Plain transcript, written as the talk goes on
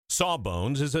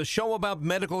Sawbones is a show about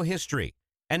medical history,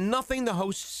 and nothing the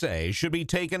hosts say should be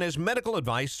taken as medical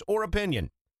advice or opinion.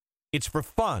 It's for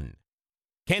fun.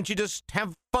 Can't you just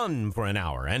have fun for an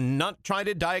hour and not try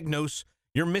to diagnose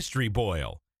your mystery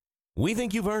boil? We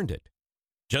think you've earned it.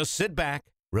 Just sit back,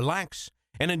 relax,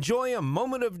 and enjoy a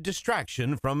moment of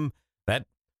distraction from that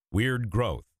weird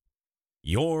growth.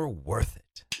 You're worth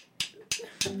it.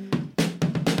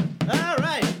 All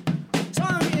right.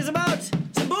 Song is about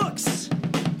some books.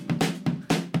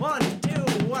 1, 2,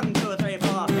 1, 2, 3,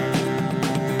 4.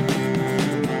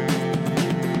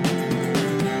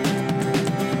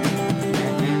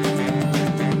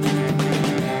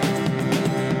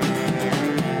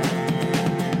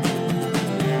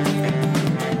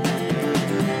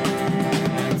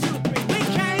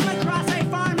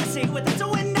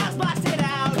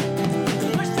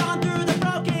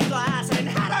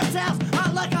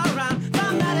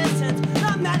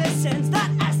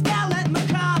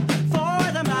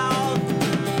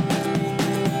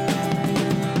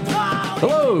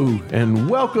 Hello, and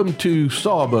welcome to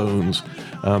Sawbones,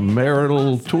 a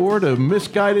marital tour to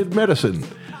misguided medicine.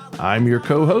 I'm your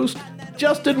co-host,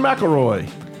 Justin McElroy.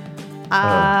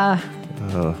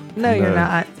 No, you're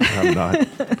not. I'm not.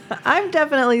 I'm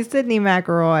definitely Sydney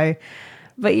McElroy,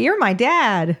 but you're my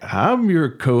dad. I'm your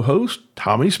co-host,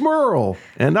 Tommy Smurl,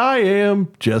 and I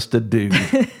am just a dude.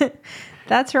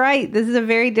 That's right. This is a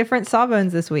very different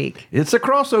Sawbones this week. It's a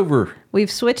crossover.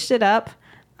 We've switched it up.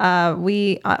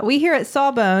 We here at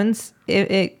Sawbones,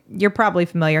 you're probably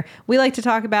familiar. We like to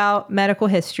talk about medical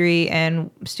history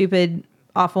and stupid,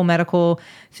 awful medical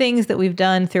things that we've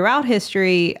done throughout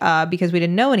history because we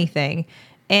didn't know anything.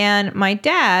 And my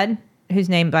dad, whose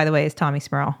name, by the way, is Tommy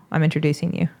Smurl, I'm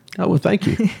introducing you. Oh, well, thank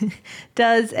you.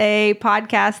 Does a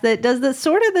podcast that does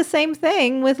sort of the same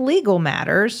thing with legal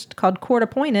matters called Court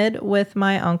Appointed with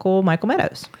my uncle Michael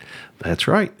Meadows. That's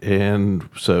right. And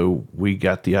so we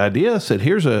got the idea, said,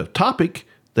 here's a topic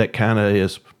that kind of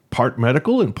is part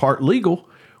medical and part legal.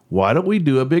 Why don't we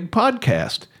do a big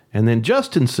podcast? And then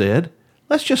Justin said,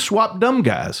 let's just swap dumb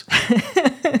guys.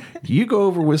 You go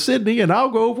over with Sydney and I'll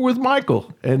go over with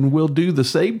Michael. And we'll do the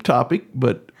same topic,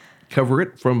 but cover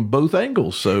it from both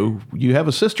angles. So you have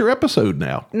a sister episode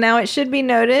now. Now, it should be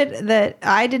noted that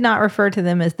I did not refer to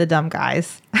them as the dumb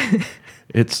guys.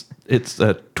 It's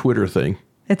a Twitter thing.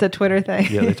 It's a Twitter thing.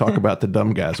 Yeah, they talk about the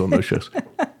dumb guys on those shows.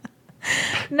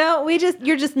 No,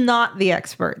 you're just not the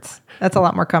experts. That's a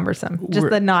lot more cumbersome. Just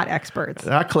the not experts.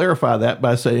 I clarify that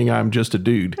by saying I'm just a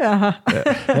dude. Uh-huh.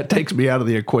 That takes me out of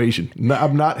the equation.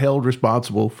 I'm not held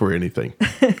responsible for anything.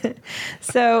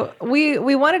 So we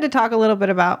wanted to talk a little bit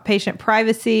about patient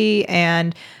privacy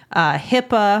and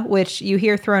HIPAA, which you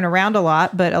hear thrown around a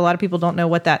lot, but a lot of people don't know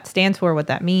what that stands for, what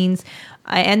that means.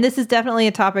 And this is definitely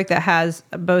a topic that has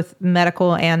both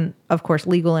medical and, of course,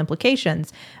 legal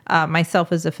implications.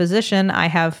 Myself as a physician, I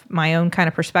have my own kind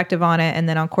of perspective on it. And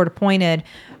then on Court Appointed,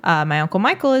 my uncle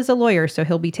Michael is a lawyer, so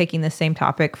he'll be taking the same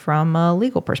topic from a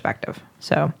legal perspective.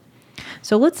 So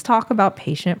let's talk about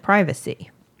patient privacy.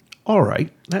 All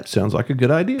right. That sounds like a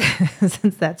good idea.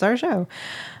 Since that's our show.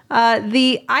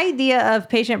 The idea of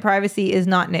patient privacy is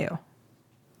not new.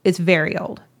 It's very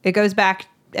old. It goes back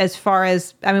as far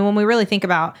as, when we really think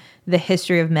about the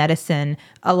history of medicine,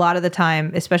 a lot of the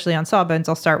time, especially on Sawbones,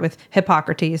 I'll start with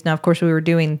Hippocrates. Now, of course, we were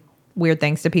doing weird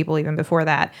things to people even before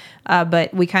that.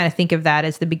 But we kind of think of that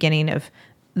as the beginning of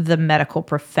the medical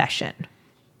profession.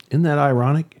 Isn't that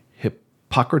ironic?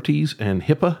 Hippocrates and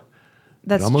HIPAA?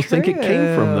 That's I almost true. think it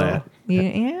came from that. Yeah.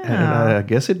 And I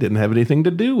guess it didn't have anything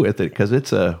to do with it because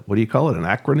it's an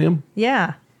acronym?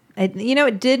 Yeah.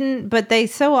 It didn't, but they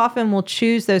so often will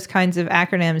choose those kinds of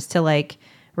acronyms to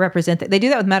represent that. They do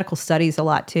that with medical studies a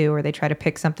lot too, where they try to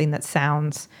pick something that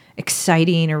sounds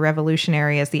exciting or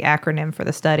revolutionary as the acronym for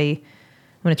the study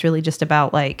when it's really just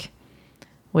about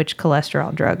which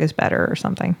cholesterol drug is better or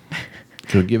something.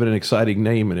 So give it an exciting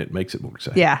name and it makes it more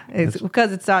exciting. Yeah,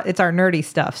 because it's our nerdy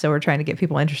stuff, so we're trying to get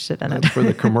people interested in it. For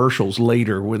the commercials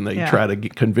later when they try to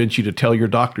convince you to tell your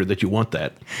doctor that you want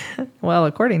that. Well,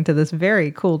 according to this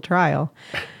very cool trial.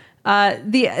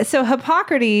 So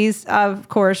Hippocrates, of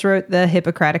course, wrote the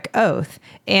Hippocratic Oath,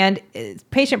 and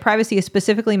patient privacy is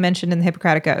specifically mentioned in the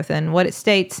Hippocratic Oath. And what it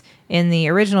states in the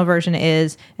original version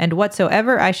is, "And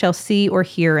whatsoever I shall see or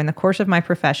hear in the course of my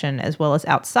profession, as well as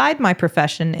outside my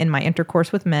profession in my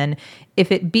intercourse with men,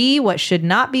 if it be what should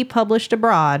not be published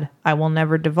abroad, I will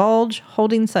never divulge,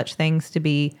 holding such things to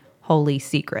be holy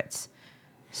secrets."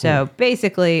 So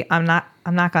basically, I'm not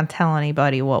going to tell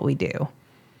anybody what we do.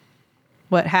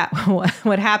 what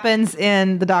happens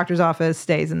in the doctor's office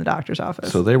stays in the doctor's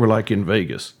office. So they were like in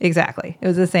Vegas. Exactly. It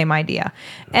was the same idea.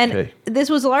 And Okay. this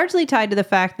was largely tied to the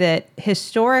fact that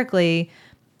historically,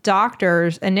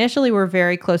 doctors initially were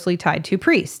very closely tied to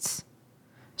priests.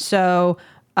 So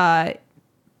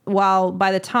while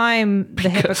by the time the Because they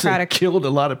Hippocratic... killed a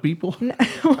lot of people.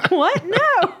 What?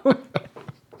 No.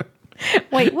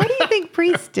 Wait, what do you think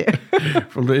priests do?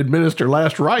 From to administer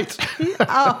last rites.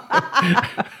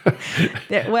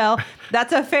 Well,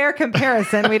 that's a fair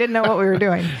comparison. We didn't know what we were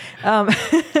doing.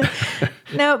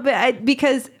 No, but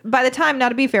because by the time, now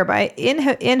to be fair,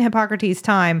 in Hippocrates'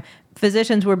 time,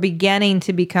 physicians were beginning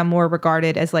to become more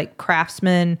regarded as like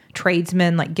craftsmen,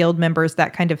 tradesmen, like guild members,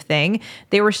 that kind of thing.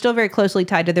 They were still very closely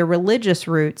tied to their religious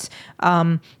roots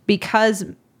because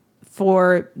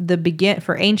for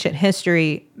ancient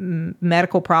history,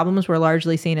 medical problems were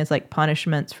largely seen as like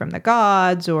punishments from the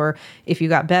gods, or if you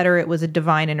got better, it was a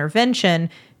divine intervention.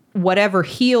 Whatever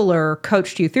healer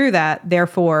coached you through that,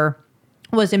 therefore,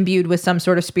 was imbued with some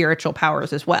sort of spiritual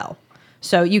powers as well.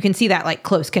 So you can see that like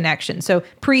close connection. So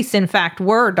priests, in fact,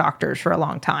 were doctors for a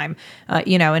long time,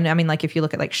 and I mean, like if you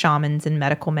look at like shamans and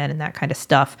medical men and that kind of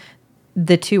stuff,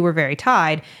 the two were very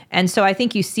tied. And so I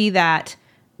think you see that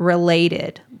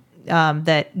related.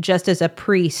 That just as a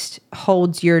priest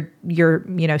holds your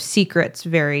secrets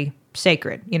very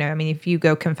sacred. I mean, if you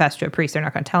go confess to a priest, they're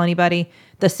not going to tell anybody.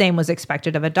 The same was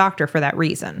expected of a doctor for that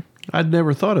reason. I'd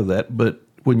never thought of that, but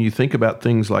when you think about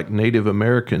things like Native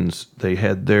Americans, they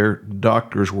had their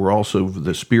doctors were also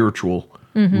the spiritual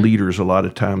leaders a lot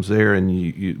of times there, and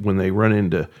you when they run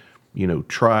into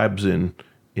tribes in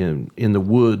the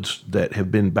woods that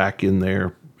have been back in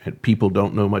there and people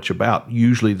don't know much about.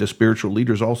 Usually the spiritual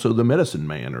leader is also the medicine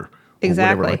man or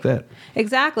whatever like that.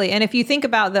 Exactly. And if you think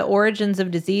about the origins of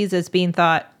disease as being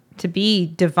thought to be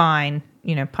divine,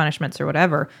 punishments or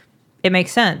whatever, it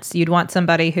makes sense. You'd want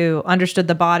somebody who understood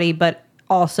the body but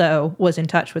also was in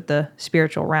touch with the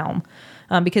spiritual realm.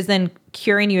 Because then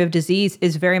curing you of disease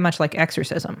is very much like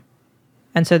exorcism.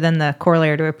 And so then the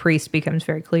corollary to a priest becomes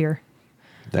very clear.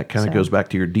 That kind of goes back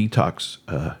to your detox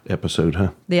episode,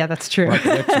 huh? Yeah, that's true. Like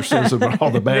exorcism and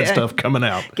all the bad Yeah. stuff coming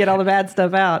out. Get all the bad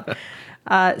stuff out.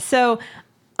 So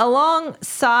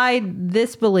alongside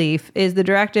this belief is the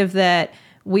directive that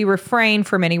we refrain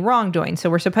from any wrongdoing. So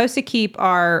we're supposed to keep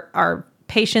our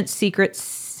patient's secrets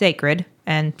sacred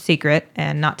and secret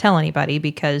and not tell anybody,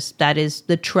 because that is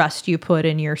the trust you put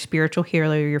in your spiritual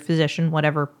healer or your physician,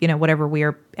 whatever we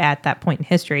are at that point in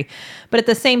history. But at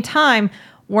the same time,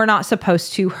 we're not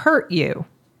supposed to hurt you.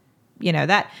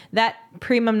 That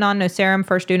primum non nocere,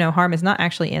 first do no harm, is not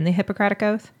actually in the Hippocratic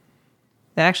Oath.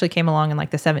 That actually came along in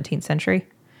like the 17th century.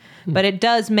 But it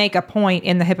does make a point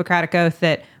in the Hippocratic Oath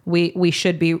that we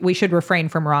should refrain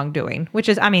from wrongdoing, which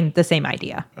is, I mean, the same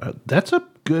idea. That's a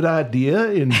good idea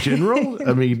in general.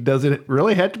 I mean, does it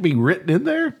really have to be written in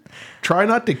there? Try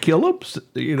not to kill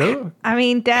them, I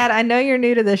mean, Dad, I know you're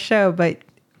new to this show, but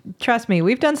trust me,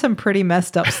 we've done some pretty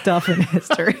messed up stuff in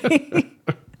history.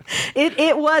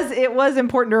 It was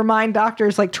important to remind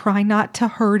doctors, like, try not to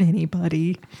hurt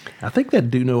anybody. I think that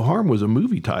Do No Harm was a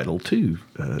movie title, too.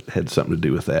 Had something to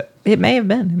do with that. It may have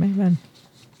been.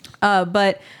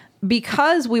 But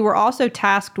because we were also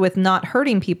tasked with not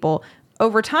hurting people,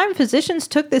 over time, physicians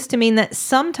took this to mean that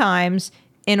sometimes,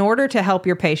 in order to help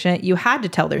your patient, you had to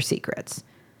tell their secrets.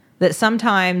 That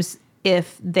sometimes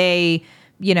if they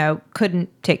couldn't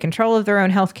take control of their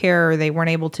own healthcare, or they weren't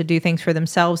able to do things for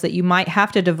themselves, that you might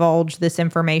have to divulge this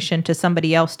information to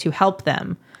somebody else to help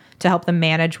them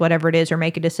manage whatever it is, or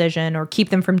make a decision, or keep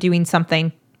them from doing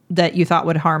something that you thought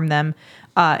would harm them.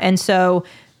 And so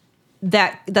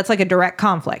that's like a direct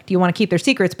conflict. You want to keep their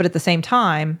secrets, but at the same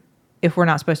time, if we're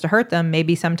not supposed to hurt them,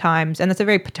 maybe sometimes, and that's a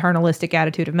very paternalistic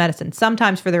attitude of medicine,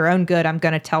 sometimes for their own good, I'm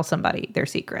going to tell somebody their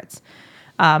secrets.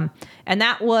 And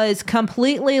that was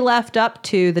completely left up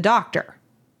to the doctor.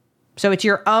 So it's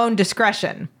your own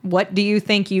discretion. What do you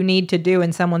think you need to do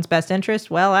in someone's best interest?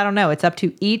 Well, I don't know. It's up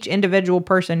to each individual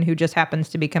person who just happens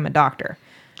to become a doctor.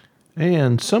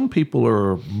 And some people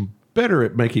are better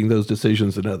at making those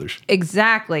decisions than others.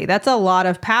 Exactly. That's a lot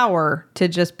of power to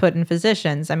just put in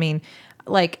physicians. I mean,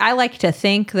 like, I like to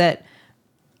think that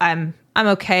I'm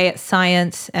okay at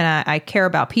science, and I care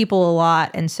about people a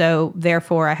lot. And so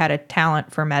therefore I had a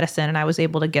talent for medicine, and I was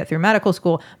able to get through medical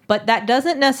school. But that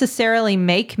doesn't necessarily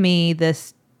make me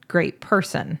this great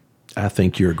person. I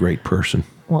think you're a great person.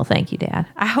 Well, thank you, Dad.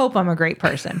 I hope I'm a great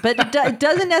person, but it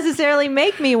doesn't necessarily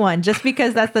make me one, just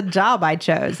because that's the job I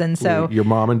chose. And so Your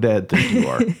mom and dad think you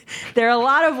are. there are a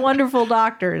lot of wonderful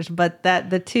doctors, but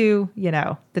the two,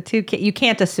 you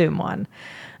can't assume one.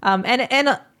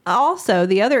 And also,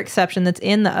 the other exception that's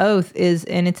in the oath is,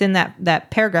 and it's in that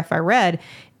paragraph I read,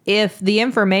 if the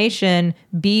information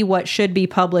be what should be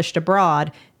published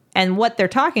abroad. And what they're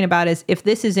talking about is if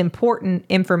this is important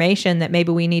information that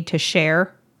maybe we need to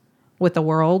share with the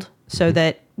world so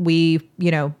that we,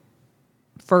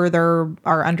 further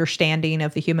our understanding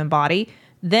of the human body,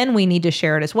 then we need to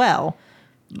share it as well.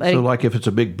 So like if it's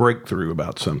a big breakthrough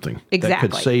about something that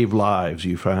could save lives,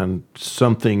 you find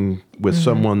something with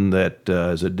someone that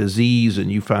is a disease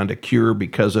and you find a cure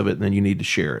because of it, and then you need to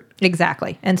share it.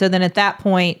 Exactly. And so then at that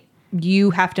point,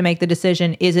 you have to make the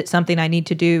decision, is it something I need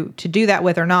to do that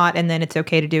with or not? And then it's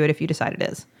okay to do it if you decide it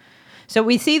is. So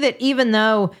we see that even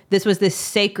though this was this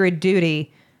sacred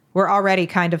duty, we're already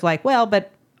kind of like, well,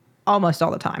 but almost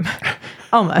all the time.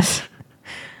 Almost.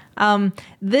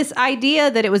 This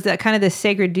idea that it was kind of this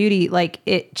sacred duty, like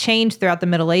it changed throughout the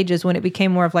Middle Ages when it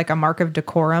became more of like a mark of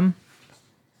decorum.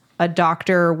 A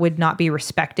doctor would not be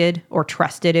respected or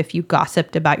trusted if you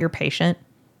gossiped about your patient.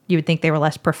 You would think they were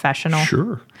less professional.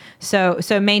 Sure. So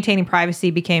maintaining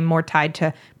privacy became more tied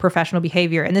to professional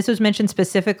behavior. And this was mentioned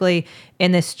specifically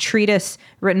in this treatise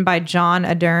written by John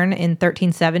Adern in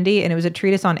 1370. And it was a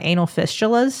treatise on anal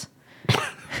fistulas.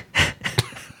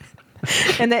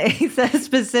 And he says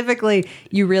specifically,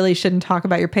 you really shouldn't talk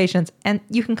about your patients. And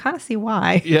you can kind of see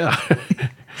why. Yeah.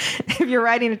 If you're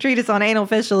writing a treatise on anal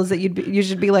fistulas, that you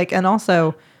should be like, and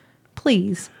also,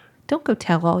 please, don't go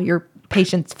tell all your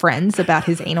patient's friends about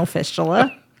his anal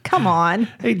fistula. Come on.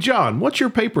 Hey, John, what's your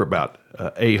paper about?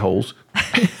 A-holes.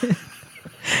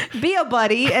 Be a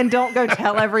buddy and don't go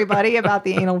tell everybody about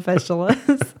the anal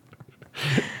fistulas.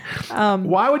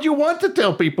 Why would you want to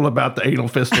tell people about the anal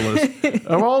fistulas?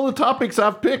 Of all the topics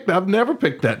I've picked, I've never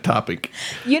picked that topic.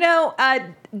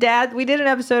 Dad, we did an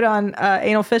episode on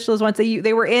anal fistulas once.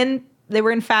 They were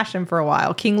in fashion for a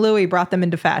while. King Louis brought them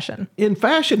into fashion. In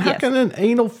fashion? How Yes. can an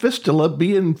anal fistula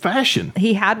be in fashion?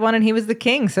 He had one and he was the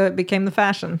king, so it became the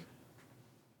fashion.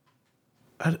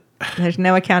 There's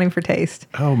no accounting for taste.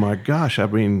 Oh my gosh. I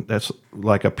mean, that's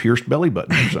like a pierced belly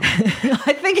button or something.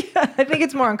 I think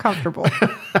it's more uncomfortable.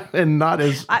 And not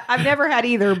as I've never had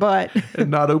either, but and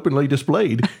not openly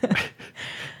displayed.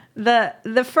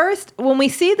 the first, when we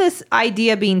see this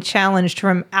idea being challenged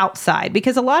from outside,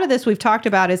 because a lot of this we've talked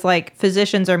about is like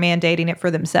physicians are mandating it for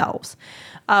themselves.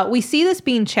 We see this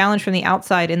being challenged from the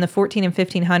outside in the 14 and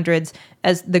 1500s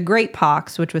as the Great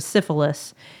Pox, which was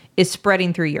syphilis, is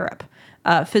spreading through Europe.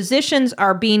 Physicians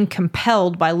are being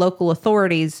compelled by local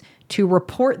authorities to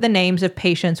report the names of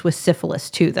patients with syphilis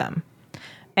to them.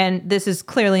 And this is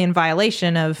clearly in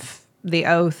violation of the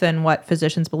oath and what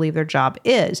physicians believe their job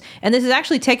is. And this is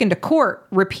actually taken to court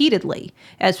repeatedly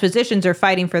as physicians are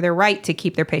fighting for their right to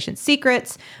keep their patients'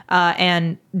 secrets,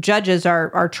 and judges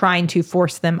are trying to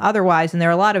force them otherwise. And there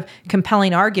are a lot of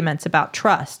compelling arguments about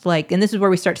trust. And this is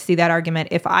where we start to see that argument.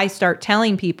 If I start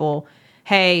telling people,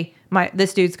 hey,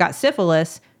 this dude's got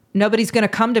syphilis, nobody's going to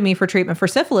come to me for treatment for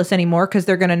syphilis anymore because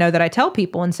they're going to know that I tell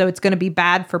people. And so it's going to be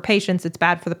bad for patients. It's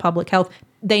bad for the public health.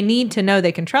 They need to know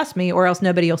they can trust me or else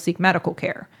nobody will seek medical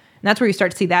care. And that's where you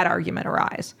start to see that argument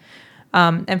arise.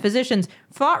 And physicians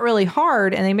fought really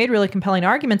hard and they made really compelling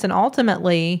arguments. And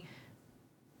ultimately,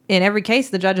 in every case,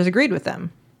 the judges agreed with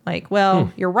them.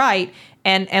 You're right.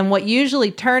 And what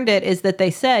usually turned it is that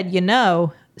they said,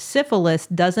 syphilis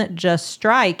doesn't just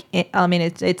strike.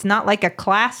 It's not like a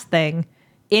class thing.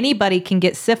 Anybody can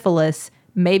get syphilis,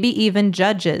 maybe even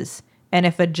judges. And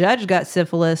if a judge got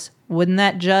syphilis, wouldn't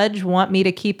that judge want me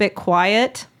to keep it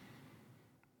quiet?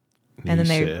 And he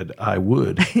said, I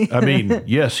would.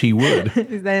 Yes, he would.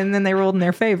 And then they ruled in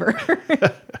their favor.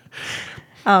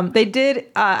 They did,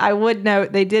 I would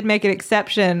note, they did make an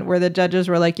exception where the judges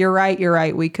were like, you're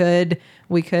right. We could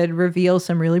reveal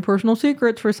some really personal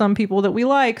secrets for some people that we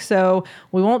like, so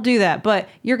we won't do that. But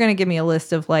you're going to give me a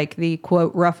list of the,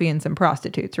 quote, ruffians and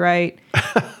prostitutes, right?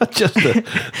 Just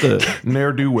the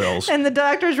ne'er-do-wells. And the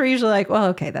doctors were usually like, well,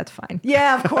 okay, that's fine.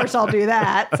 Yeah, of course I'll do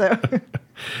that. So.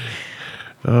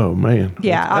 Oh, man.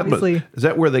 Yeah, obviously. Is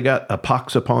that where they got a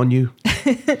pox upon you?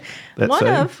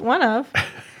 One of.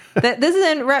 This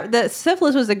is the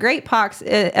syphilis was the great pox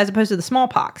as opposed to the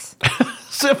smallpox.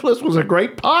 Syphilis was a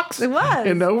great pox? It was.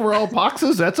 And overall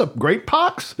poxes, that's a great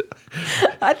pox?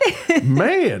 I think.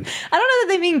 Man. I don't know that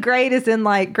they mean great as in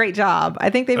great job. I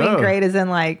think they mean great as in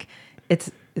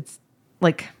it's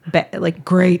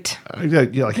great.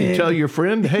 You tell your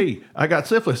friend, hey, I got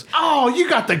syphilis. Oh, you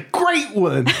got the great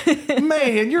one.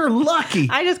 Man, you're lucky.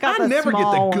 I just got the never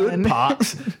small get the good one.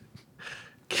 pox.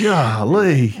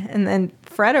 Golly. And then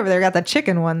Fred over there got the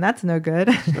chicken one. That's no good.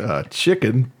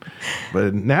 Chicken.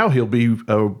 But now he'll be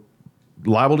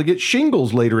liable to get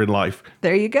shingles later in life.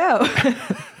 There you go.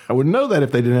 I wouldn't know that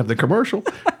if they didn't have the commercial.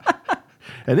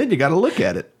 And then you got to look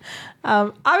at it.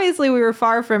 Obviously, we were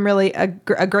far from really a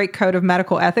great code of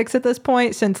medical ethics at this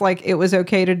point, since like it was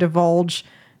okay to divulge,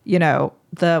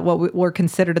 what were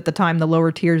considered at the time the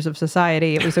lower tiers of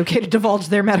society. It was okay to divulge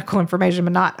their medical information,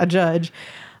 but not a judge.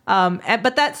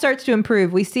 But that starts to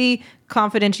improve. We see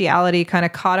confidentiality kind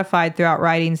of codified throughout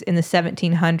writings in the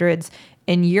 1700s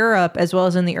in Europe, as well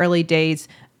as in the early days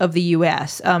of the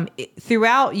U.S.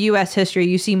 Throughout U.S. history,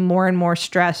 you see more and more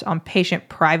stress on patient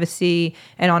privacy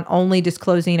and on only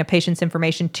disclosing a patient's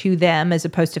information to them as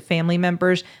opposed to family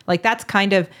members. Like that's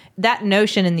kind of, that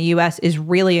notion in the U.S. is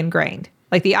really ingrained.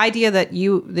 Like the idea that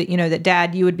that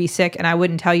Dad, you would be sick and I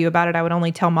wouldn't tell you about it. I would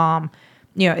only tell Mom,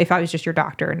 if I was just your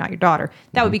doctor and not your daughter.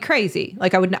 That would be crazy.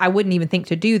 Like I wouldn't even think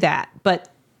to do that. But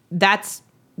that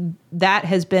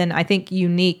has been, I think,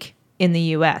 unique in the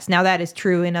U.S. Now that is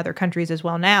true in other countries as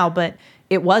well now, but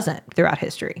it wasn't throughout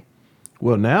history.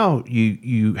 Well, now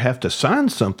you have to sign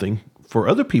something for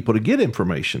other people to get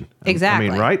information. Exactly. I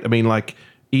mean, right? I mean, like,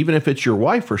 even if it's your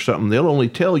wife or something, they'll only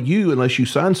tell you unless you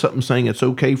sign something saying it's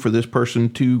okay for this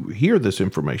person to hear this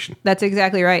information. That's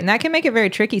exactly right. And that can make it very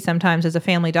tricky sometimes as a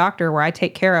family doctor, where I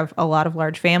take care of a lot of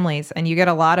large families, and you get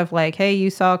a lot of like, hey,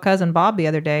 you saw cousin Bob the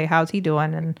other day. How's he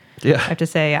doing? And I have to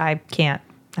say, I can't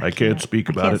speak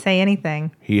about it. I can't say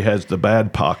anything. He has the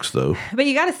bad pox, though. But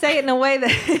you got to say it in a way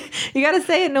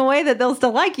that they'll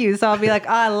still like you. So I'll be like,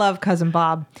 I love cousin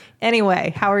Bob.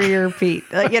 Anyway, how are your feet?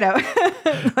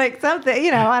 Like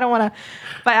something. I don't want to,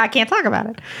 but I can't talk about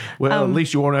it. Well, at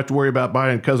least you won't have to worry about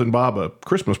buying cousin Bob a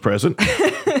Christmas present.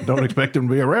 Don't expect him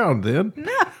to be around then.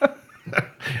 No.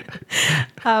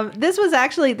 This was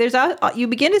actually, you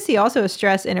begin to see also a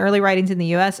stress in early writings in the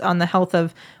U.S. on the health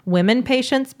of women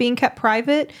patients being kept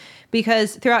private,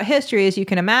 because throughout history, as you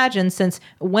can imagine, since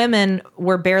women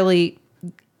were barely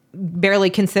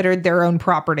considered their own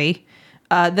property,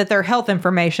 that their health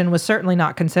information was certainly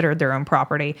not considered their own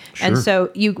property. Sure. And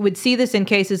so you would see this in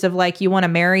cases of like, you want to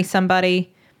marry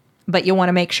somebody, but you want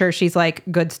to make sure she's like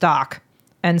good stock.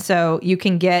 And so you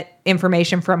can get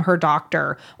information from her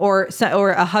doctor, or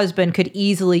a husband could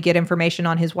easily get information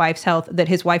on his wife's health that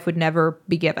his wife would never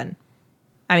be given.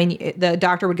 I mean, the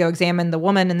doctor would go examine the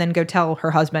woman and then go tell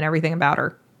her husband everything about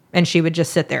her, and she would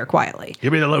just sit there quietly.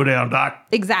 Give me the lowdown, doc.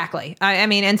 Exactly. I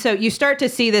mean, and so you start to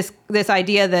see this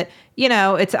idea that,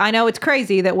 I know it's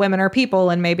crazy that women are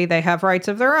people and maybe they have rights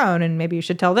of their own, and maybe you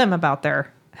should tell them about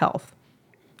their health.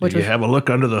 Did you have a look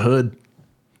under the hood?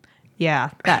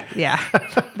 Yeah,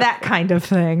 that kind of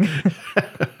thing.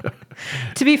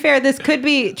 To be fair, this could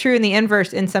be true in the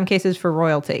inverse in some cases for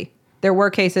royalty. There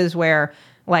were cases where,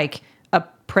 like, a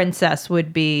princess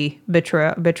would be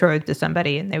betrothed to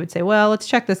somebody, and they would say, well, let's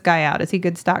check this guy out. Is he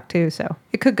good stock too? So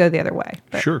it could go the other way.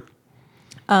 But, sure.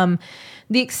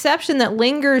 The exception that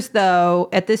lingers, though,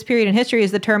 at this period in history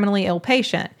is the terminally ill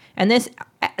patient. And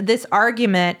this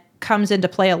argument comes into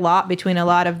play a lot between a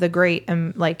lot of the great,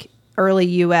 early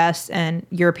U.S. and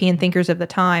European thinkers of the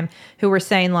time, who were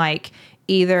saying, like,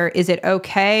 either is it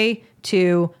okay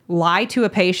to lie to a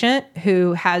patient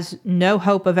who has no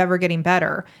hope of ever getting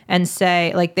better and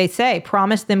say, like they say,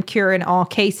 promise them cure in all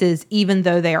cases, even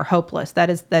though they are hopeless. That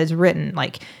is written.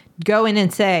 Like, go in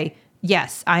and say,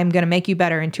 yes, I'm going to make you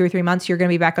better. In 2 or 3 months, you're going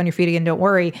to be back on your feet again. Don't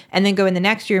worry. And then go in the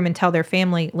next room and tell their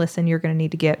family, listen, you're going to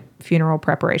need to get funeral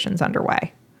preparations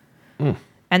underway.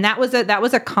 And that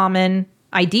was a common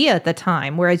idea at the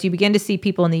time. Whereas you begin to see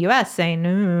people in the U.S. saying,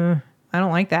 no, I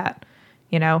don't like that.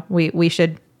 We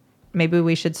should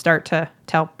start to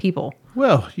tell people.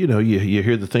 Well, you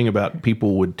hear the thing about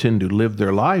people would tend to live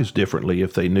their lives differently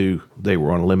if they knew they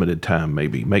were on limited time,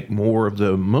 maybe make more of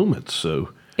the moments.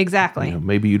 So exactly.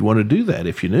 Maybe you'd want to do that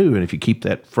if you knew, and if you keep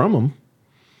that from them,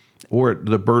 or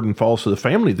the burden falls to the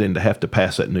family then to have to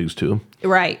pass that news to them.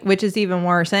 Right, which is even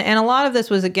worse. And a lot of this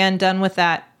was, again, done with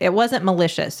that. It wasn't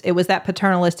malicious. It was that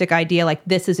paternalistic idea, like,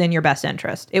 this is in your best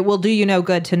interest. It will do you no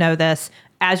good to know this.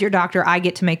 As your doctor, I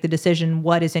get to make the decision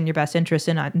what is in your best interest,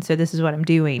 and so this is what I'm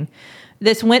doing.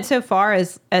 This went so far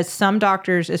as some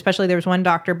doctors, especially there was one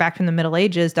doctor back from the Middle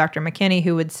Ages, Dr. McKinney,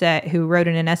 who wrote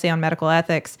in an essay on medical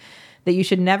ethics, that you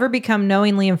should never become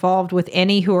knowingly involved with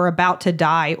any who are about to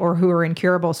die or who are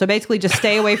incurable. So basically just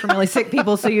stay away from really sick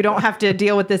people so you don't have to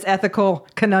deal with this ethical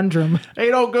conundrum. Hey,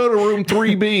 don't go to room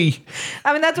 3B.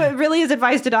 I mean, that's what really his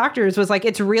advice to doctors was, like,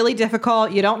 it's really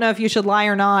difficult. You don't know if you should lie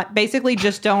or not. Basically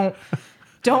just don't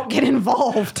get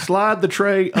involved. Slide the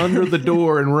tray under the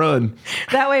door and run.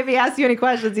 That way, if he asks you any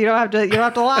questions, you don't have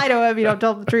to lie to him. You don't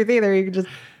tell the truth either. You can just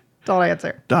don't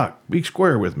answer. Doc, be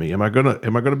square with me. Am I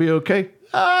gonna be okay?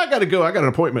 I got to go. I got an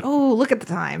appointment. Oh, look at the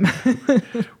time.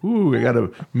 Ooh, I got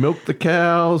to milk the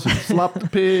cows and slop the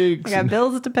pigs. I got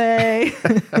bills to pay.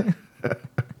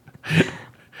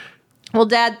 Well,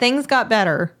 Dad, things got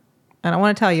better, and I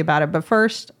want to tell you about it. But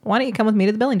first, why don't you come with me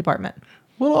to the billing department?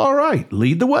 Well, all right.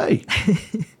 Lead the way.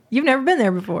 You've never been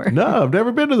there before. No, I've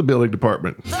never been to the billing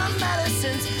department. The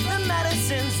medicines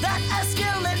that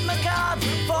escalate macabre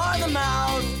for the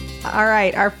mouth. All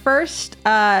right, our first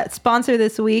sponsor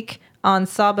this week on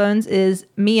Sawbones is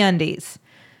MeUndies.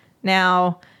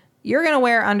 Now, you're going to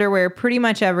wear underwear pretty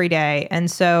much every day,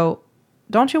 and so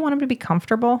don't you want them to be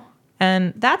comfortable?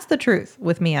 And that's the truth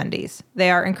with MeUndies.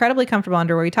 They are incredibly comfortable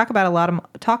underwear. We talk about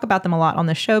them a lot on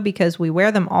the show because we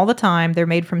wear them all the time. They're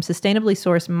made from sustainably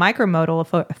sourced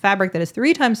micromodal, a fabric that is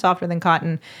 3 times softer than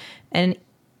cotton. And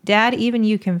Dad, even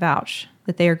you can vouch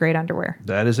that they are great underwear.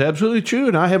 That is absolutely true,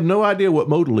 and I have no idea what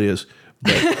modal is.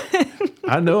 But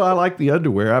I know I like the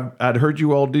underwear. I'd heard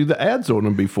you all do the ads on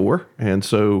them before, and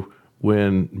so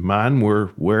when mine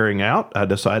were wearing out, I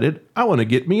decided I want to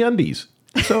get MeUndies.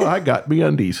 So I got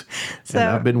MeUndies, and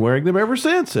I've been wearing them ever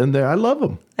since, and I love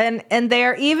them. And they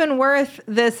are even worth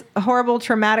this horrible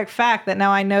traumatic fact that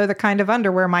now I know the kind of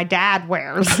underwear my dad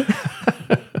wears.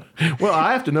 Well,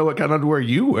 I have to know what kind of underwear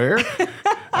you wear.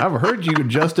 I've heard you and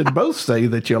Justin both say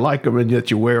that you like them and yet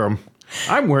you wear them.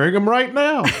 I'm wearing them right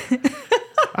now.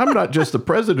 I'm not just the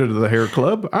president of the hair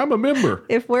club. I'm a member.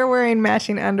 If we're wearing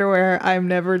matching underwear, I'm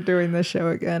never doing this show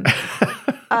again.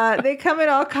 They come in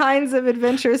all kinds of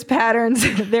adventurous patterns.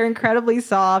 They're incredibly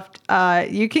soft.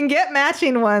 You can get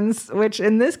matching ones, which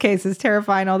in this case is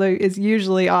terrifying, although is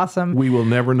usually awesome. We will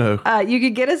never know. You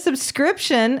could get a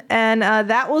subscription, and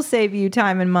that will save you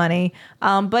time and money.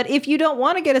 But if you don't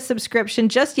want to get a subscription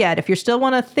just yet, if you still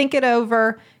want to think it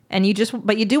over,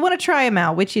 but you do want to try them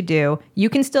out, which you do, you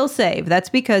can still save. That's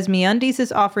because MeUndies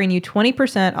is offering you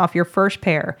 20% off your first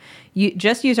pair. You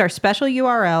just use our special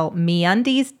URL,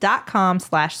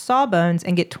 MeUndies.com/sawbones,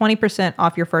 and get 20%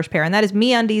 off your first pair. And that is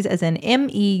MeUndies as in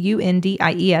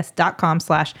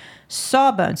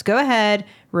MEUNDIES.com/sawbones. Go ahead,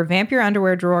 revamp your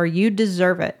underwear drawer. You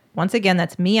deserve it. Once again,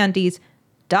 that's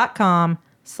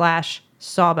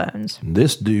MeUndies.com/sawbones.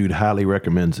 This dude highly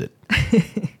recommends it.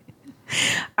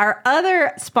 Our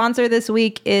other sponsor this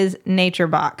week is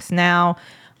NatureBox. Now,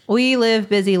 we live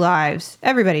busy lives.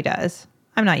 Everybody does.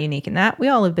 I'm not unique in that. We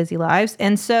all live busy lives.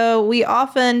 And so we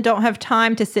often don't have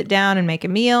time to sit down and make a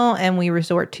meal, and we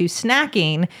resort to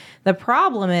snacking. The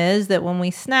problem is that when we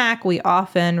snack, we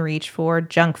often reach for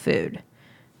junk food.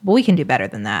 But we can do better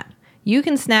than that. You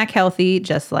can snack healthy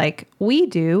just like we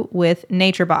do with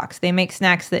NatureBox. They make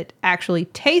snacks that actually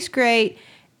taste great,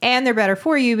 and they're better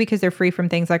for you because they're free from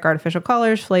things like artificial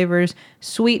colors, flavors,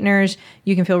 sweeteners.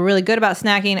 You can feel really good about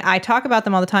snacking. I talk about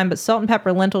them all the time, but salt and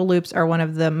pepper lentil loops are one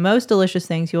of the most delicious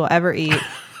things you will ever eat.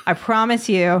 I promise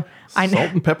you. Salt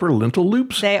and pepper lentil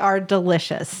loops? They are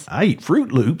delicious. I eat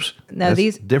Fruit Loops. No, That's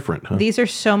these different, huh? These are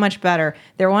so much better.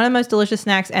 They're one of the most delicious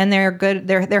snacks, and they're good.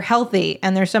 They're healthy,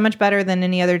 and they're so much better than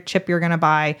any other chip you're going to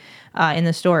buy in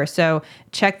the store. So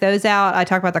check those out. I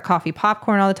talk about the coffee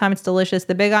popcorn all the time. It's delicious.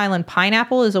 The Big Island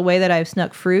pineapple is a way that I've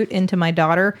snuck fruit into my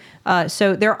daughter.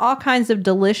 So there are all kinds of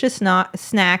delicious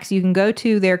snacks. You can go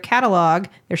to their catalog,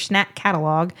 their snack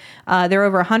catalog. There are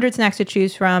over 100 snacks to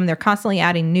choose from. They're constantly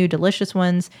adding new delicious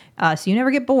ones, so you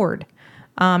never get bored.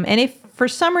 And if for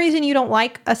some reason you don't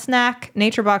like a snack,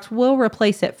 NatureBox will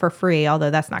replace it for free, although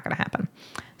that's not going to happen.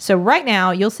 So right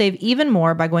now, you'll save even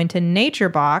more by going to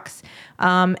NatureBox.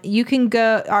 You can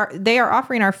go. They are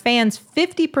offering our fans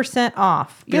 50%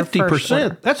 off.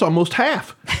 50%? That's almost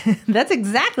half. That's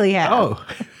exactly half. Oh.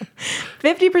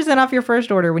 50% off your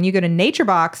first order when you go to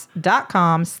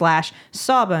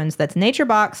naturebox.com/sawbones. That's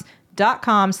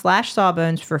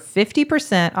naturebox.com/sawbones for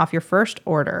 50% off your first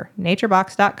order.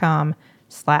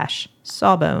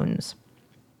 naturebox.com/sawbones.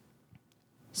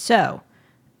 So,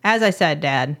 as I said,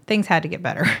 Dad, things had to get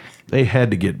better. They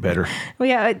had to get better. Well,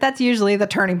 yeah, that's usually the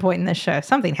turning point in this show.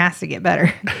 Something has to get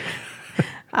better.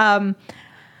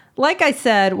 Like I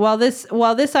said, while this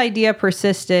idea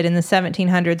persisted in the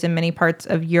 1700s in many parts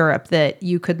of Europe that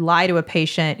you could lie to a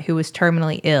patient who was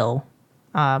terminally ill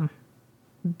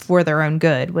for their own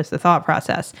good was the thought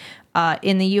process.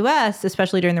 In the U.S.,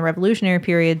 especially during the Revolutionary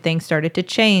period, things started to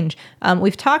change.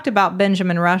 We've talked about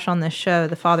Benjamin Rush on this show,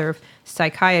 the father of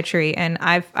psychiatry, and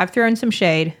I've thrown some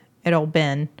shade at old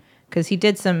Ben because he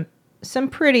did some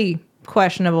pretty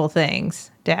questionable things,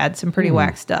 Dad, some pretty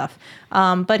whack stuff.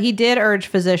 But he did urge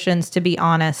physicians to be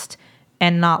honest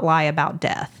and not lie about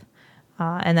death,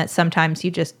 and that sometimes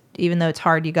you just, even though it's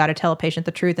hard, you got to tell a patient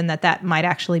the truth, and that might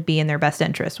actually be in their best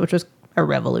interest, which was a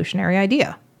revolutionary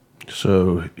idea.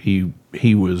 So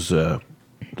he was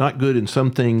not good in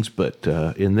some things, but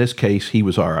in this case, he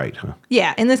was all right, huh?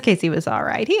 Yeah, in this case, he was all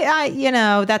right.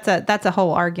 That's a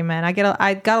whole argument. I got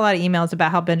a lot of emails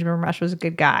about how Benjamin Rush was a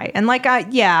good guy, and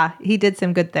he did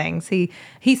some good things.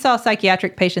 He saw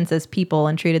psychiatric patients as people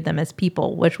and treated them as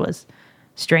people, which was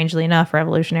strangely enough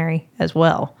revolutionary as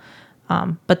well.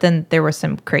 But then there were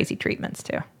some crazy treatments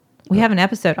too. We have an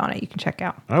episode on it you can check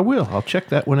out. I will. I'll check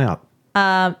that one out.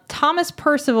 Thomas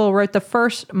Percival wrote the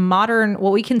first modern,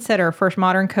 what we consider first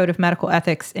modern code of medical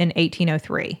ethics in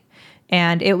 1803.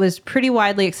 And it was pretty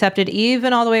widely accepted,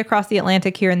 even all the way across the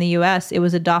Atlantic here in the U.S. It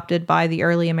was adopted by the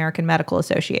early American Medical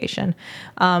Association.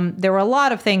 There were a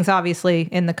lot of things, obviously,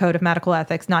 in the Code of Medical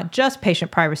Ethics, not just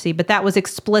patient privacy, but that was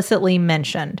explicitly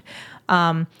mentioned.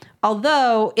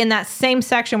 Although in that same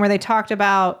section where they talked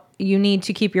about you need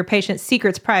to keep your patient's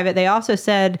secrets private, they also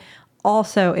said,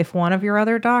 also, if one of your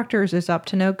other doctors is up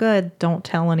to no good, don't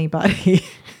tell anybody.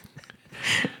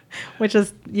 Which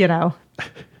is,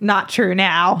 not true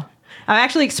now. I'm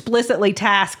actually explicitly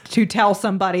tasked to tell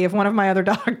somebody if one of my other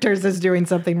doctors is doing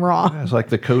something wrong. It's like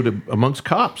the code amongst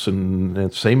cops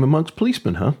and same amongst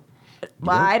policemen, huh?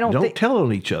 Well, Don't tell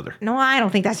on each other. No, I don't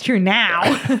think that's true now.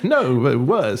 No, it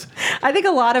was. I think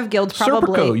a lot of guilds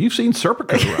probably... Serpico. You've seen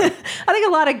Serpico, right? I think a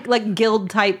lot of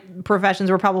guild-type professions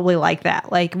were probably like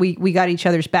that. Like, we got each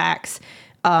other's backs.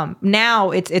 Now,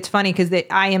 it's funny because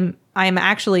I am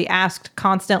actually asked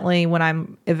constantly when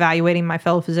I'm evaluating my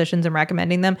fellow physicians and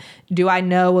recommending them, do I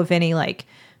know of any,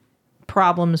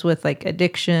 problems with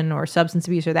addiction or substance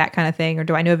abuse or that kind of thing, or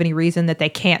do I know of any reason that they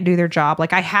can't do their job?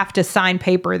 I have to sign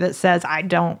paper that says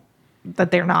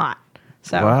that they're not.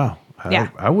 So wow. Yeah.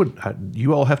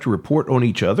 You all have to report on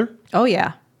each other? Oh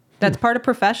yeah. That's part of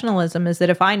professionalism, is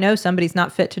that if I know somebody's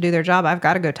not fit to do their job, I've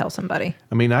got to go tell somebody.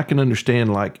 I mean, I can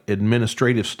understand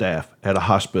administrative staff at a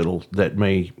hospital that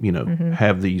may,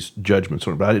 have these judgments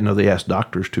on it, but I didn't know they asked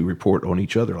doctors to report on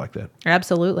each other like that.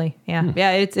 Absolutely. Yeah.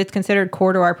 Yeah. It's considered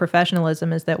core to our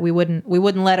professionalism, is that we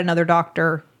wouldn't let another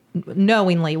doctor,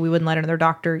 knowingly,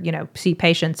 see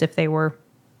patients if they were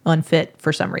unfit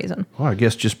for some reason. Well, I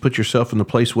guess just put yourself in the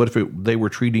place. What if they were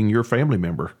treating your family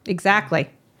member? Exactly.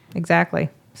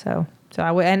 So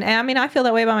I feel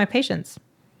that way about my patients.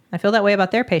 I feel that way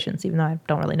about their patients, even though I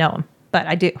don't really know them, but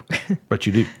I do. But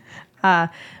you do.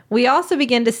 We also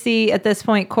begin to see at this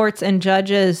point courts and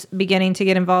judges beginning to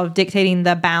get involved dictating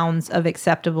the bounds of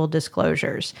acceptable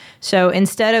disclosures. So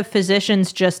instead of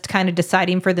physicians just kind of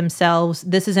deciding for themselves,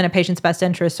 this is in a patient's best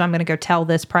interest, so I'm going to go tell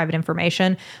this private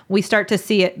information, we start to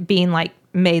see it being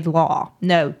made law.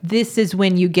 No, this is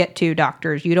when you get to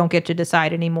doctors. You don't get to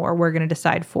decide anymore. We're going to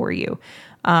decide for you.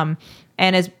 And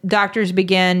as doctors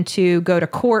begin to go to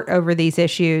court over these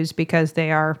issues because they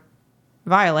are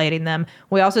violating them,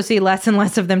 we also see less and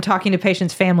less of them talking to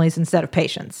patients' families instead of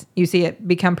patients. You see it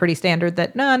become pretty standard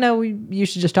that, you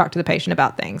should just talk to the patient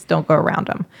about things. Don't go around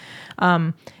them.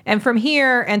 And from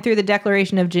here and through the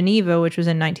Declaration of Geneva, which was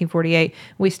in 1948,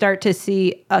 we start to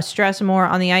see a stress more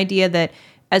on the idea that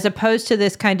as opposed to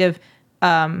this kind of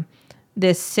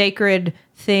this sacred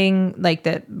thing,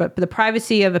 but the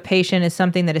privacy of a patient is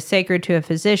something that is sacred to a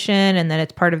physician and that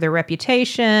it's part of their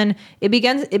reputation, it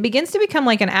begins to become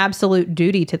like an absolute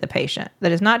duty to the patient.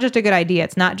 That is not just a good idea.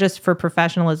 It's not just for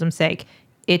professionalism's sake.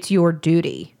 It's your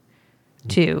duty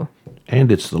to.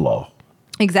 And it's the law.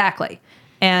 Exactly.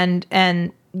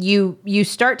 And you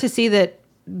start to see that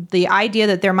the idea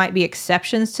that there might be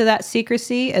exceptions to that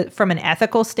secrecy from an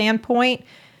ethical standpoint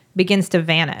begins to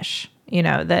vanish.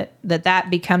 That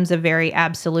becomes a very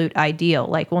absolute ideal.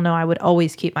 No, I would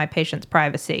always keep my patient's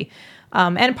privacy.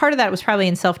 And part of that was probably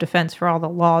in self-defense for all the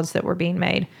laws that were being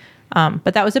made.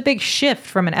 But that was a big shift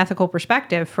from an ethical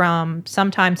perspective, from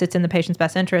sometimes it's in the patient's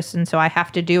best interest, and so I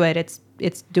have to do it.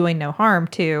 It's doing no harm,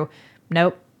 to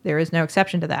nope, there is no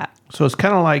exception to that. So it's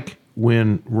kind of like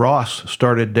when Ross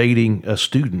started dating a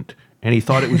student and he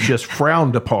thought it was just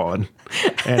frowned upon,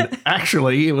 and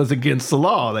actually it was against the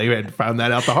law. They had found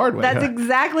that out the hard way. That's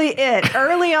exactly it.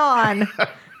 Early on,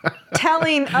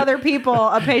 telling other people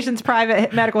a patient's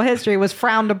private medical history was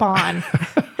frowned upon.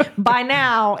 By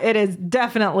now, it is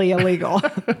definitely illegal.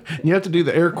 You have to do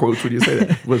the air quotes when you say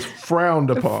that. Was frowned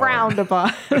upon. Frowned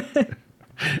upon.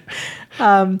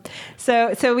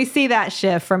 So we see that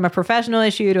shift from a professional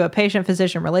issue to a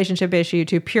patient-physician relationship issue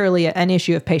to purely an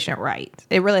issue of patient rights.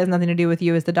 It really has nothing to do with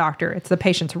you as the doctor. It's the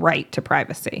patient's right to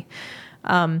privacy.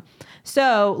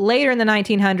 So later in the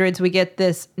 1900s, we get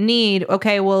this need.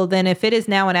 Okay, well, then if it is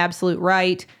now an absolute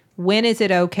right, when is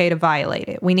it okay to violate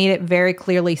it? We need it very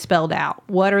clearly spelled out.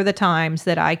 What are the times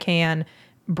that I can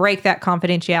break that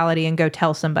confidentiality and go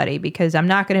tell somebody? Because I'm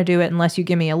not going to do it unless you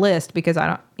give me a list, because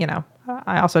I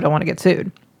also don't want to get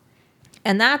sued.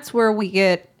 And that's where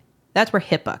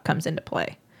HIPAA comes into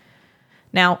play.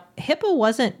 Now, HIPAA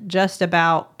wasn't just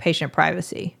about patient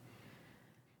privacy.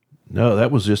 No,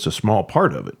 that was just a small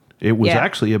part of it. It was Yeah.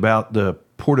 actually about the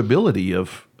portability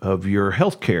of your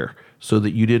health care so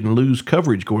that you didn't lose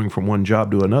coverage going from one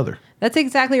job to another. That's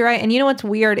exactly right. And you know what's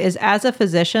weird is as a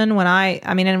physician, I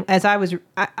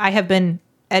have been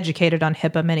educated on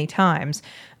HIPAA many times.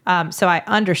 So I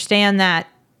understand that,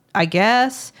 I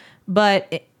guess.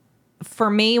 But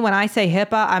for me, when I say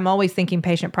HIPAA, I'm always thinking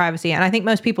patient privacy. And I think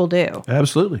most people do.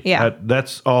 Absolutely. Yeah.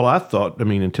 That's all I thought.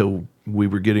 Until we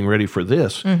were getting ready for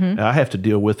this. Mm-hmm. I have to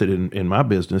deal with it in my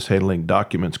business, handling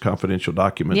documents, confidential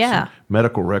documents, Yeah. and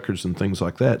medical records and things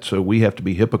like that. So we have to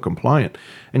be HIPAA compliant.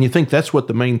 And you think that's what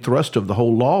the main thrust of the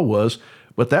whole law was,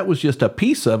 but that was just a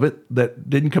piece of it that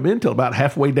didn't come in until about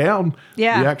halfway down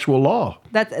Yeah. the actual law.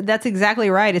 That's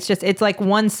exactly right. It's like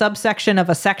one subsection of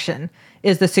a section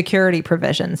is the security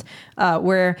provisions,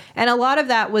 and a lot of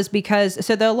that was because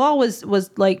the law was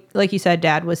like you said,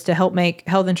 Dad, was to help make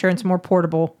health insurance more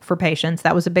portable for patients.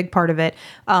 That was a big part of it.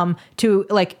 To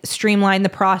like streamline the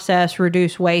process,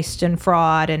 reduce waste and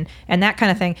fraud, and that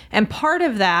kind of thing. And part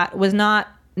of that was not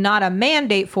a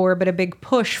mandate for, but a big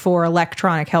push for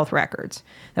electronic health records.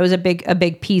 That was a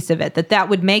big piece of it, that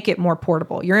would make it more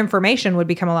portable. Your information would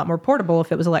become a lot more portable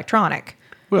if it was electronic.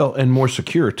 Well, and more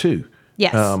secure too.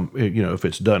 Yes. If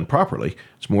it's done properly,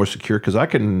 it's more secure. Because I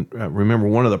can remember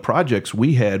one of the projects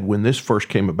we had when this first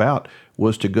came about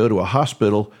was to go to a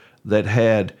hospital that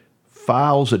had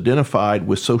files identified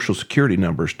with Social Security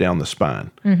numbers down the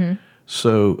spine. Mm-hmm.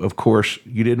 So, of course,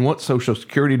 you didn't want Social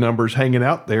Security numbers hanging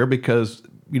out there because,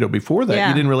 before that, Yeah.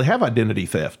 you didn't really have identity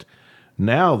theft.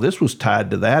 Now, this was tied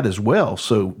to that as well.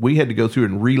 So we had to go through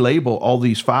and relabel all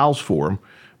these files for them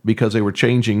because they were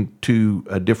changing to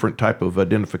a different type of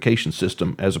identification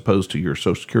system as opposed to your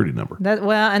Social Security number.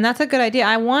 And that's a good idea.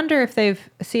 I wonder if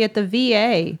at the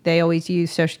VA, they always use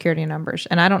Social Security numbers,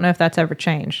 and I don't know if that's ever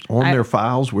changed. On their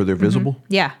files where they're visible?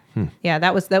 Yeah. Yeah,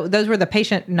 those were the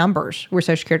patient numbers, were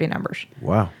Social Security numbers.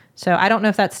 Wow. So I don't know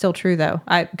if that's still true, though,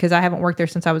 because I haven't worked there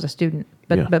since I was a student.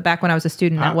 But Yeah. but back when I was a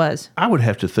student, that was. I would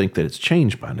have to think that it's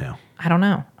changed by now. I don't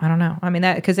know.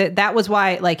 That was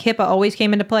why HIPAA always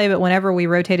came into play. But whenever we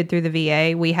rotated through the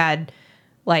VA, we had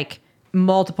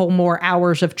multiple more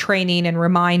hours of training and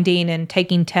reminding and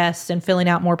taking tests and filling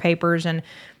out more papers. And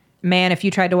man, if you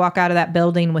tried to walk out of that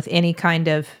building with any kind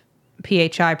of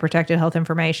PHI, protected health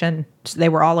information, they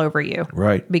were all over you.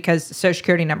 Right. Because Social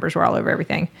Security numbers were all over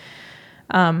everything.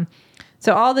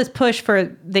 So all this push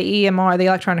for the EMR, the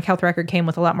electronic health record, came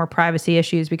with a lot more privacy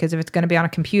issues because if it's going to be on a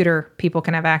computer, people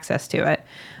can have access to it.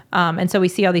 And so we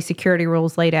see all these security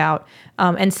rules laid out.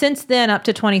 And since then, up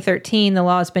to 2013, the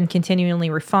law has been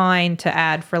continually refined to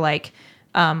add for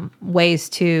ways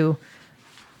to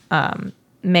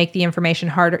make the information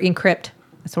harder, encrypt.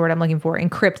 That's the word I'm looking for.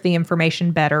 Encrypt the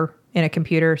information better in a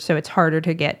computer so it's harder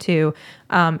to get to.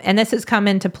 And this has come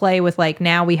into play with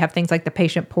now we have things like the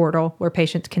patient portal where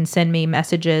patients can send me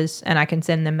messages and I can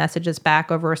send them messages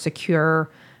back over a secure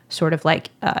sort of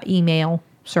email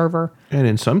server. And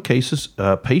in some cases,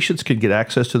 patients can get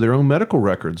access to their own medical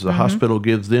records. The hospital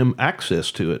gives them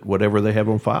access to it, whatever they have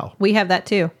on file. We have that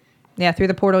too. Yeah, through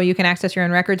the portal you can access your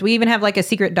own records. We even have a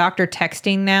secret doctor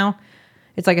texting now.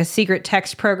 It's like a secret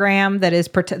text program that is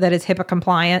HIPAA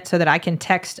compliant so that I can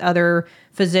text other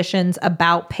physicians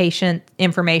about patient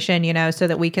information, so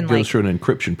that we can Goes through an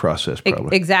encryption process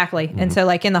probably. Exactly. Mm-hmm. And so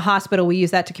in the hospital, we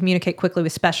use that to communicate quickly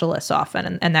with specialists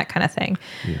often and that kind of thing.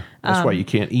 Yeah. That's why you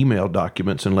can't email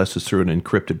documents unless it's through an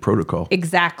encrypted protocol.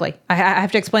 Exactly. I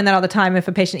have to explain that all the time. If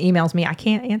a patient emails me, I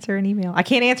can't answer an email. I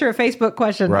can't answer a Facebook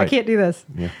question. Right. I can't do this.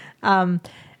 Yeah.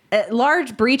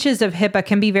 Large breaches of HIPAA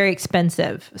can be very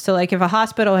expensive. So if a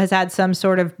hospital has had some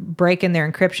sort of break in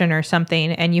their encryption or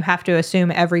something, and you have to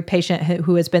assume every patient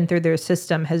who has been through their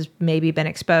system has maybe been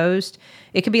exposed,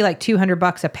 it could be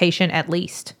 $200 a patient at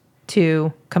least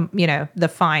to,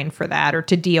 the fine for that or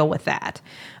to deal with that.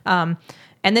 And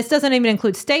this doesn't even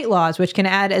include state laws, which can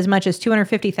add as much as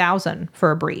 $250,000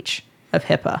 for a breach of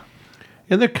HIPAA.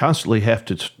 And they constantly have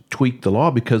to tweak the law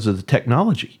because of the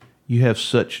technology. You have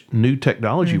such new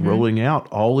technology rolling out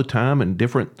all the time in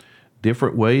different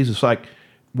ways. It's like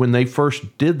when they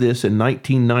first did this in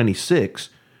 1996,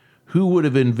 who would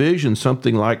have envisioned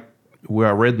something like where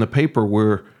I read in the paper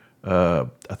where I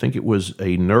think it was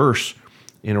a nurse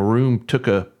in a room took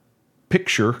a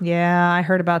picture Yeah, I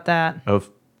heard about that. of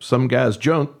some guy's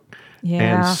junk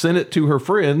Yeah. and sent it to her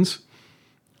friends.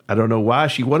 I don't know why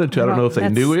she wanted to. I don't know if they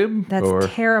knew him. That's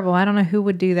terrible. I don't know who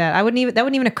would do that. That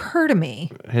wouldn't even occur to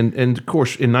me. And of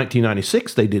course, in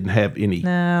 1996, they didn't have any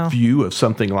view of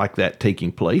something like that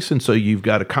taking place. And so you've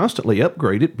got to constantly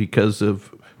upgrade it because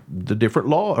of the different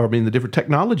the different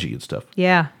technology and stuff.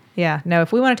 Yeah. Yeah. No,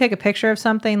 if we want to take a picture of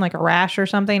something like a rash or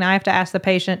something, I have to ask the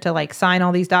patient to like sign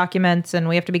all these documents, and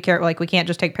we have to be careful. Like, we can't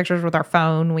just take pictures with our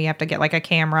phone. We have to get like a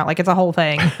camera. Like, it's a whole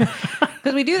thing.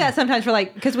 Because we do that sometimes for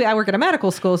like, because I work at a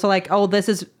medical school. So like, oh,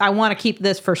 I want to keep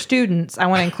this for students. I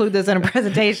want to include this in a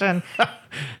presentation.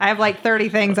 I have like 30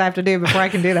 things I have to do before I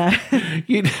can do that.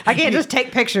 I can't just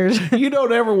take pictures. You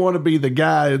don't ever want to be the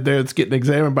guy that's getting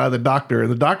examined by the doctor,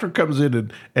 and the doctor comes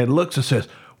in and looks and says,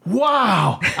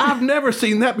 "Wow, I've never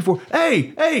seen that before.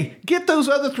 Hey, get those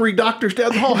other 3 doctors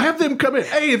down the hall. Have them come in.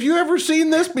 Hey, have you ever seen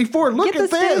this before? Look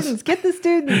at this. Get the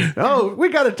students. Oh, we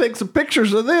got to take some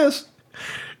pictures of this."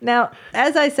 Now,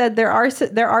 as I said, there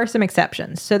are some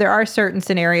exceptions. So there are certain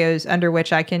scenarios under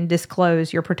which I can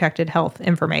disclose your protected health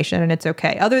information, and it's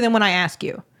okay. Other than when I ask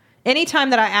you. Anytime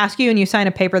that I ask you and you sign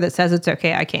a paper that says it's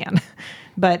okay, I can.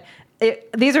 But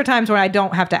these are times when I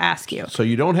don't have to ask you. So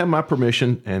you don't have my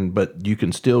permission, but you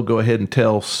can still go ahead and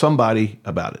tell somebody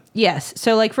about it. Yes.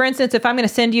 So like, for instance, if I'm going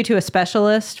to send you to a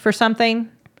specialist for something,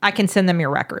 I can send them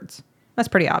your records. That's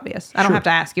pretty obvious. I don't have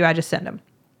to ask you. I just send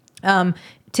them.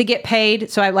 To get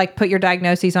paid, so I like put your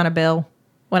diagnoses on a bill.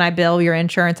 When I bill your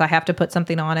insurance, I have to put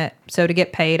something on it. So to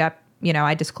get paid,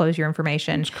 I disclose your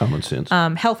information. It's common sense.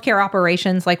 Healthcare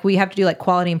operations, like we have to do like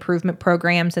quality improvement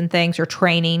programs and things, or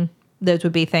training. Those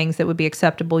would be things that would be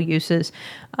acceptable uses.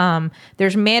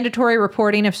 There's mandatory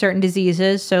reporting of certain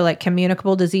diseases. So like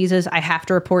communicable diseases, I have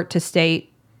to report to state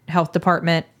health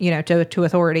department, to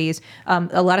authorities.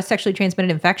 A lot of sexually transmitted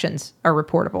infections are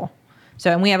reportable. So,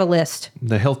 and we have a list.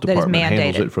 The health department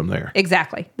handles it from there.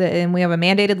 Exactly. And we have a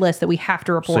mandated list that we have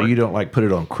to report. So you don't like put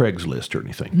it on Craigslist or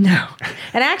anything? No.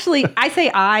 And actually, I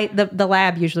say the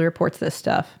lab usually reports this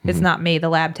stuff. It's not me. The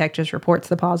lab tech just reports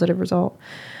the positive result.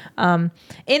 In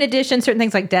addition, certain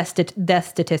things like death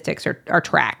statistics are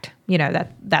tracked.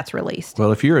 That's released.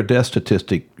 Well, if you're a death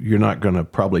statistic, you're not going to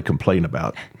probably complain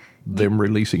about them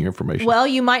releasing information. Well,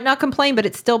 you might not complain, but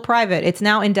it's still private. It's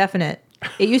now indefinite.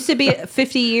 It used to be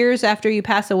 50 years after you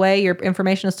pass away, your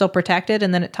information is still protected,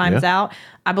 and then it times out.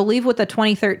 I believe with the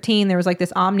 2013, there was like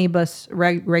this omnibus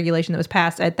regulation that was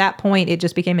passed. At that point, it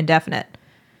just became indefinite.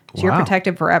 So you're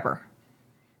protected forever.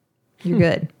 You're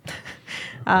good.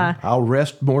 I'll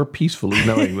rest more peacefully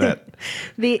knowing that.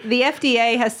 The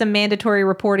FDA has some mandatory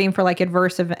reporting for like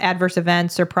adverse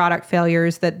events or product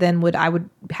failures that then I would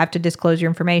have to disclose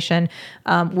your information.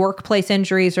 Workplace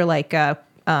injuries or like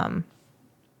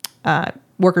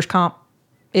workers' comp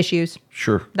issues.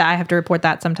 Sure. That I have to report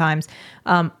that sometimes.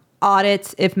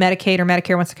 Audits, if Medicaid or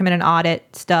Medicare wants to come in and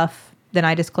audit stuff, then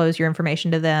I disclose your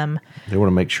information to them. They want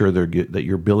to make sure that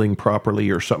you're billing properly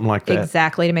or something like that.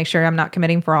 Exactly, to make sure I'm not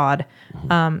committing fraud.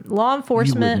 Law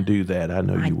enforcement. You wouldn't do that. I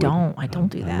know you wouldn't. I don't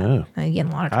do that. I get in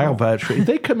a lot of trouble. I'll vouch for you. If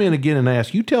they come in again and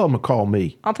ask, you tell them to call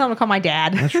me. I'll tell them to call my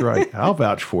dad. That's right. I'll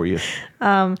vouch for you.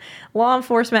 Law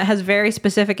enforcement has very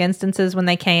specific instances when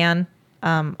they can.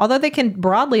 Although they can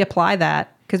broadly apply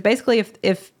that, because basically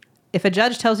if a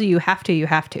judge tells you have to, you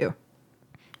have to.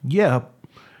 Yeah.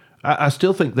 I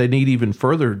still think they need even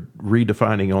further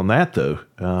redefining on that, though.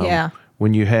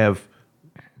 When you have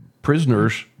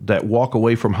prisoners that walk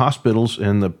away from hospitals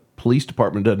and the police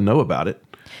department doesn't know about it.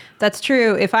 That's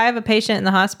true. If I have a patient in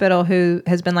the hospital who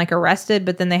has been like arrested,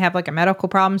 but then they have like a medical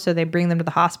problem, so they bring them to the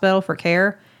hospital for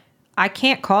care, I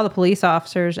can't call the police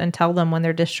officers and tell them when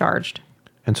they're discharged.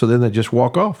 And so then they just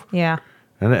walk off. Yeah.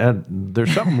 And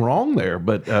there's something wrong there.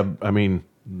 But,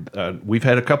 we've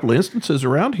had a couple of instances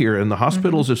around here, and the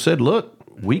hospitals have said, look,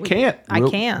 we can't. I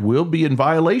can't. We'll be in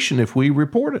violation if we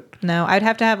report it. No, I'd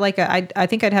have to have I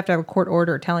think I'd have to have a court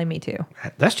order telling me to.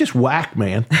 That's just whack,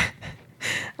 man.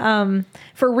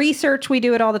 For research, we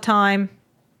do it all the time.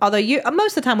 Although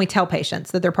most of the time we tell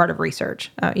patients that they're part of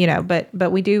research,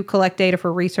 but we do collect data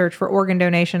for research, for organ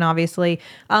donation, obviously.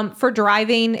 For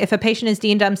driving, if a patient is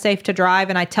deemed unsafe to drive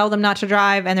and I tell them not to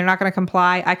drive and they're not going to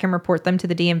comply, I can report them to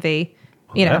the DMV.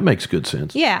 That makes good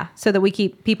sense. Yeah, so that we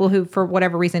keep people who, for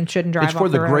whatever reason, shouldn't drive. It's for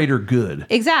the greater good.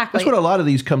 Exactly. That's what a lot of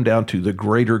these come down to: the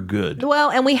greater good.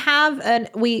 Well, and we have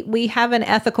an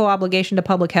ethical obligation to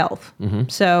public health,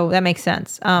 so that makes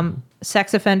sense.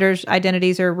 Sex offenders'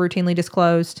 identities are routinely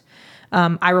disclosed.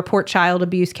 I report child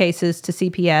abuse cases to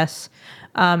CPS.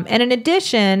 And in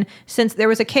addition, since there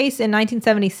was a case in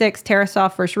 1976,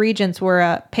 Tarasoff versus Regents, where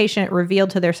a patient revealed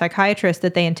to their psychiatrist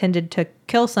that they intended to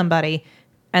kill somebody,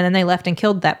 and then they left and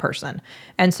killed that person.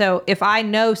 And so if I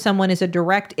know someone is a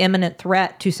direct imminent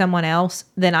threat to someone else,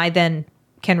 then I then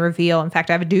can reveal. In fact,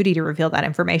 I have a duty to reveal that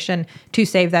information to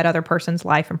save that other person's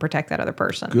life and protect that other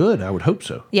person. Good. I would hope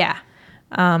so. Yeah.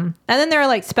 And then there are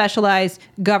like specialized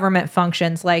government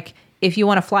functions, like if you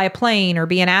want to fly a plane or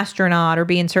be an astronaut or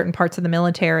be in certain parts of the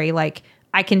military, like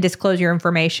I can disclose your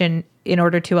information in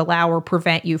order to allow or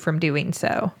prevent you from doing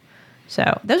so.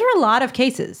 So those are a lot of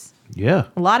cases, Yeah.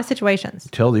 a lot of situations.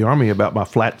 Tell the Army about my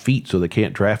flat feet so they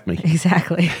can't draft me.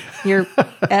 Exactly. You're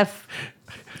F4.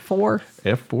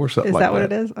 F4, something Is like that what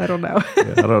it is? I don't know.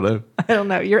 Yeah, I don't know. I don't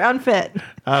know. You're unfit.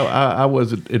 I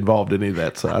wasn't involved in any of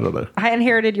that, so I don't know. I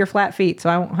inherited your flat feet, so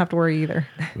I won't have to worry either.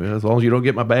 Well, as long as you don't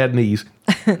get my bad knees.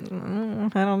 I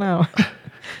don't know.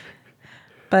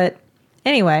 But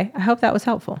anyway, I hope that was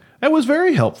helpful. That was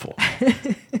very helpful.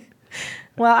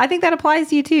 Well, I think that applies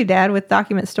to you too, Dad, with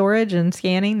document storage and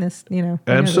scanning this, any of this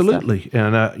stuff. Absolutely.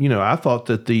 And, I thought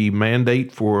that the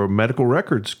mandate for medical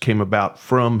records came about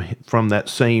from that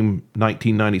same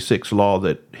 1996 law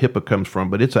that HIPAA comes from,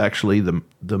 but it's actually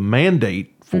the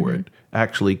mandate for it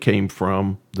actually came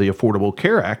from the Affordable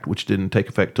Care Act, which didn't take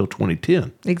effect till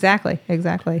 2010. Exactly.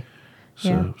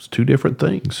 So it's two different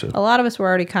things. So. A lot of us were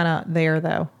already kind of there,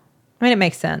 though. I mean, it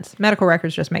makes sense. Medical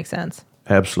records just make sense.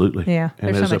 Absolutely. Yeah,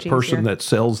 And they're as so a much person easier. that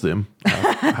sells them,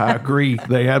 I agree.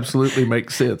 They absolutely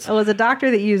make sense. Well, as a doctor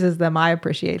that uses them, I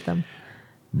appreciate them.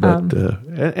 But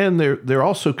and they're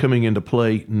also coming into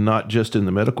play not just in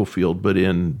the medical field, but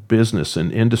in business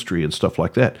and industry and stuff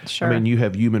like that. Sure. I mean, you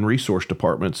have human resource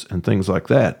departments and things like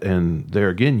that, and there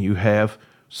again, you have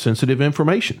sensitive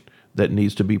information that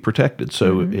needs to be protected.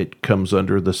 So it comes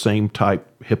under the same type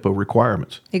HIPAA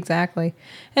requirements. Exactly.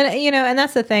 And, and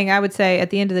that's the thing I would say at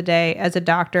the end of the day, as a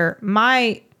doctor,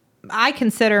 I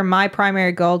consider my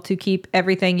primary goal to keep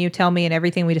everything you tell me and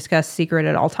everything we discuss secret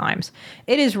at all times.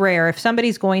 It is rare if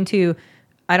somebody's going to,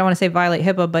 I don't want to say violate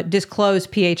HIPAA, but disclose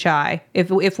PHI.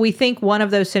 If we think one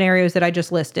of those scenarios that I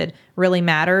just listed really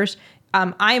matters,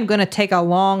 I am going to take a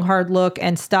long, hard look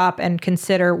and stop and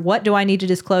consider, what do I need to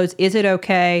disclose? Is it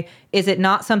okay? Is it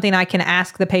not something I can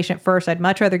ask the patient first? I'd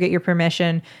much rather get your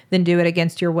permission than do it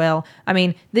against your will. I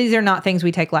mean, these are not things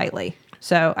we take lightly.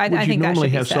 So I Would think you that normally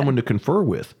should be have said. someone to confer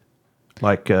with?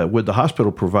 Like, would the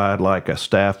hospital provide like a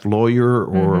staff lawyer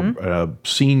or a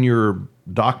senior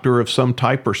doctor of some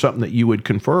type or something that you would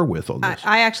confer with on this?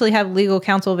 I actually have legal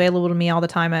counsel available to me all the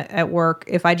time at work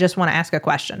if I just want to ask a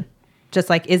question. Just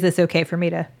like, is this okay for me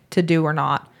to do or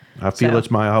not? I feel So-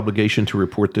 it's my obligation to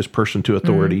report this person to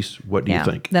authorities. What do you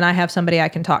think? Then I have somebody I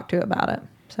can talk to about it.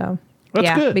 So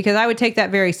That's good. Because I would take that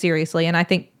very seriously, and I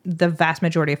think the vast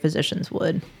majority of physicians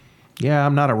would. Yeah,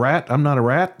 I'm not a rat.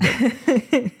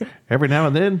 But every now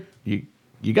and then, you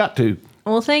got to.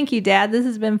 Well, thank you, Dad. This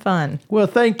has been fun. Well,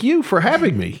 thank you for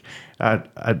having me. I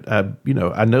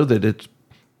know that it's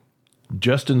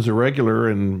Justin's a regular,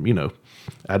 and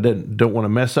I don't want to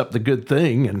mess up the good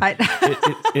thing, and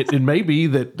it may be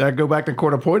that I go back to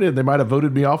court appointed, and they might have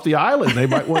voted me off the island. They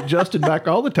might want Justin back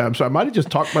all the time, so I might have just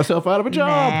talked myself out of a job.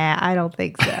 Nah, I don't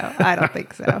think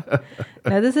so.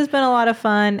 No, this has been a lot of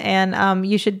fun, and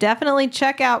you should definitely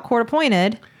check out Court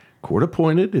Appointed. Court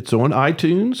appointed. It's on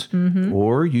iTunes,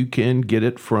 or you can get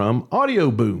it from Audio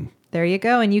Boom. There you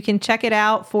go. And you can check it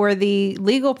out for the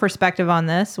legal perspective on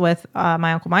this with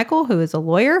my Uncle Michael, who is a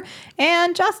lawyer,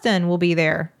 and Justin will be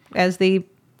there as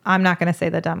I'm not going to say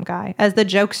the dumb guy, as the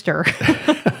jokester,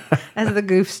 as the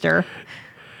goofster.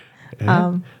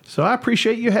 So I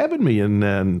appreciate you having me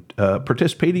and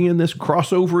participating in this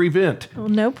crossover event. Well,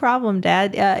 no problem,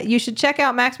 Dad. You should check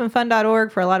out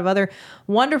MaximumFun.org for a lot of other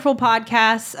wonderful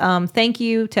podcasts. Thank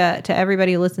you to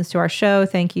everybody who listens to our show.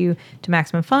 Thank you to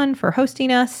Maximum Fun for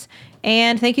hosting us.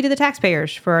 And thank you to the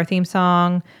taxpayers for our theme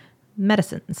song,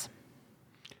 Medicines.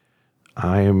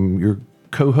 I am your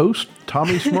co-host,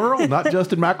 Tommy Smurl, not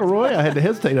Justin McElroy. I had to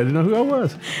hesitate. I didn't know who I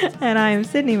was. And I am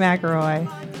Sydney McElroy.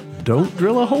 Don't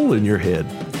drill a hole in your head.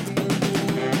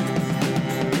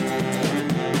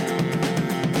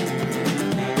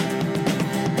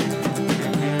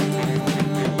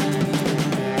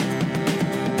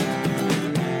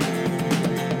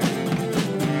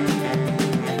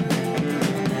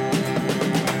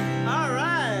 All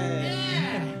right.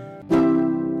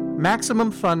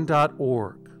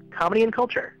 MaximumFun.org. Comedy and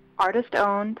culture. Artist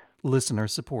owned. Listener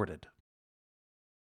supported.